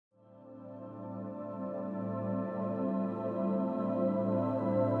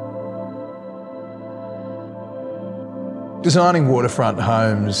Designing waterfront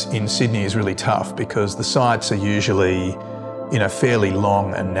homes in Sydney is really tough because the sites are usually, fairly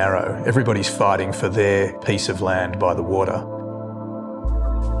long and narrow. Everybody's fighting for their piece of land by the water.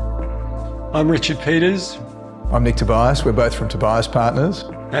 I'm Richard Peters. I'm Nick Tobias. We're both from Tobias Partners.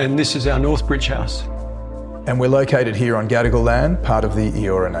 And this is our Northbridge house. And we're located here on Gadigal land, part of the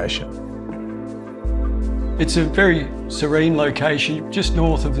Eora Nation. It's a very serene location, just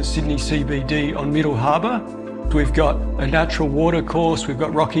north of the Sydney CBD on Middle Harbour. We've got a natural watercourse, we've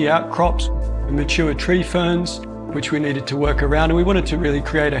got rocky outcrops, mature tree ferns, which we needed to work around, and we wanted to really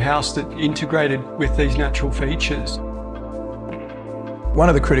create a house that integrated with these natural features. One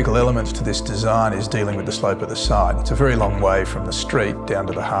of the critical elements to this design is dealing with the slope of the site. It's a very long way from the street down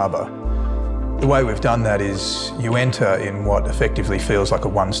to the harbour. The way we've done that is you enter in what effectively feels like a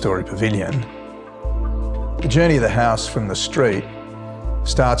one-storey pavilion. The journey of the house from the street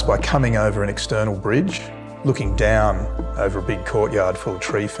starts by coming over an external bridge, looking down over a big courtyard full of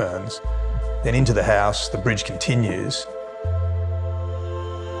tree ferns. Then into the house, the bridge continues.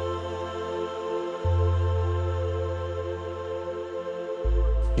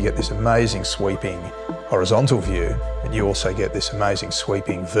 You get this amazing sweeping horizontal view, but you also get this amazing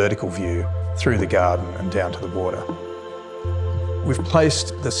sweeping vertical view through the garden and down to the water. We've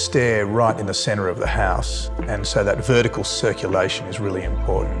placed the stair right in the centre of the house, and so that vertical circulation is really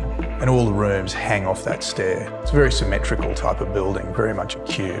important. And all the rooms hang off that stair. It's a very symmetrical type of building, very much a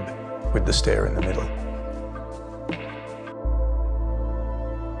cube, with the stair in the middle.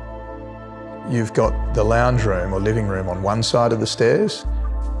 You've got the lounge room or living room on one side of the stairs,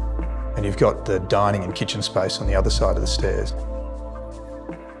 and you've got the dining and kitchen space on the other side of the stairs.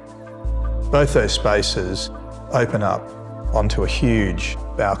 Both those spaces open up onto a huge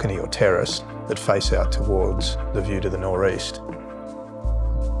balcony or terrace that face out towards the view to the northeast.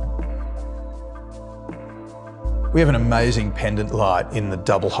 We have an amazing pendant light in the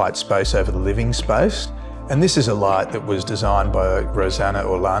double height space over the living space, and this is a light that was designed by Rosanna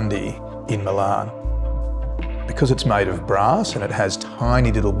Orlandi in Milan. Because it's made of brass and it has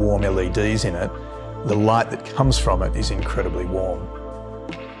tiny little warm LEDs in it, the light that comes from it is incredibly warm.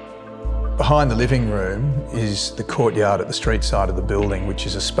 Behind the living room is the courtyard at the street side of the building, which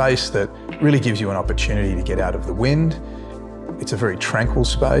is a space that really gives you an opportunity to get out of the wind. It's a very tranquil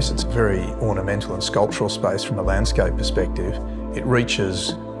space, it's a very ornamental and sculptural space from a landscape perspective. It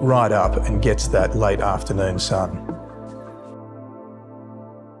reaches right up and gets that late afternoon sun.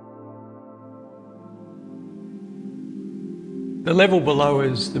 The level below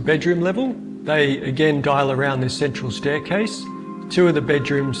is the bedroom level. They again dial around this central staircase. Two of the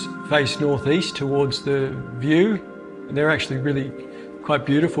bedrooms face northeast towards the view, and they're actually really quite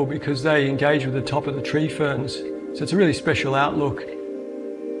beautiful because they engage with the top of the tree ferns. So it's a really special outlook.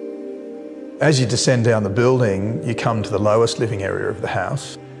 As you descend down the building, you come to the lowest living area of the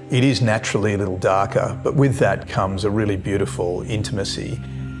house. It is naturally a little darker, but with that comes a really beautiful intimacy.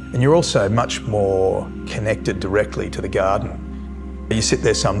 And you're also much more connected directly to the garden. You sit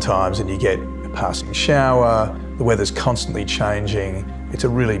there sometimes and you get a passing shower, the weather's constantly changing. It's a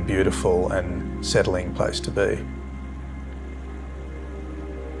really beautiful and settling place to be.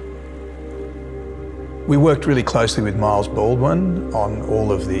 We worked really closely with Miles Baldwin on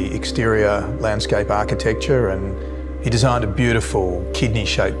all of the exterior landscape architecture, and he designed a beautiful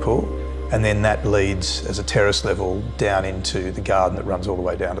kidney-shaped pool, and then that leads as a terrace level down into the garden that runs all the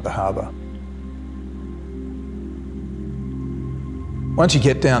way down to the harbour. Once you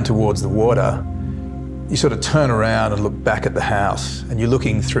get down towards the water, you sort of turn around and look back at the house, and you're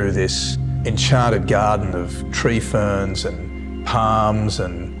looking through this enchanted garden of tree ferns and palms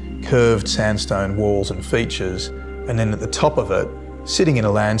and curved sandstone walls and features, and then at the top of it, sitting in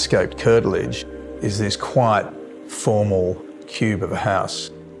a landscaped curtilage, is this quite formal cube of a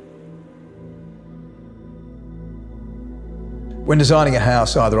house. When designing a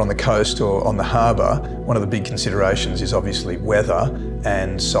house either on the coast or on the harbour, one of the big considerations is obviously weather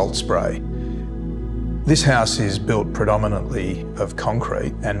and salt spray. This house is built predominantly of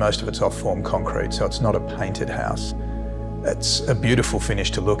concrete, and most of it's off-form concrete, so it's not a painted house. It's a beautiful finish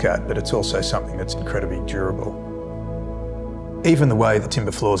to look at, but it's also something that's incredibly durable. Even the way the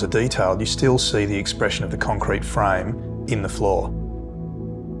timber floors are detailed, you still see the expression of the concrete frame in the floor.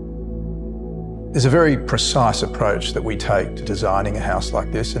 There's a very precise approach that we take to designing a house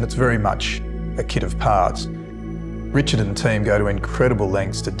like this, and it's very much a kit of parts. Richard and the team go to incredible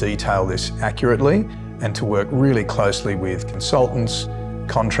lengths to detail this accurately and to work really closely with consultants,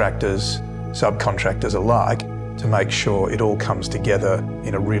 contractors, subcontractors alike, to make sure it all comes together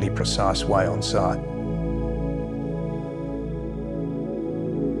in a really precise way on site.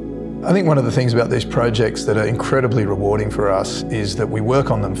 I think one of the things about these projects that are incredibly rewarding for us is that we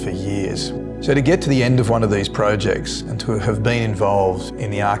work on them for years. So to get to the end of one of these projects and to have been involved in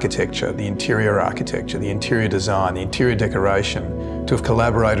the architecture, the interior design, the interior decoration, to have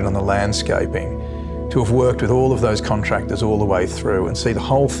collaborated on the landscaping, to have worked with all of those contractors all the way through and see the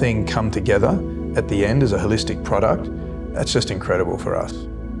whole thing come together at the end as a holistic product, that's just incredible for us.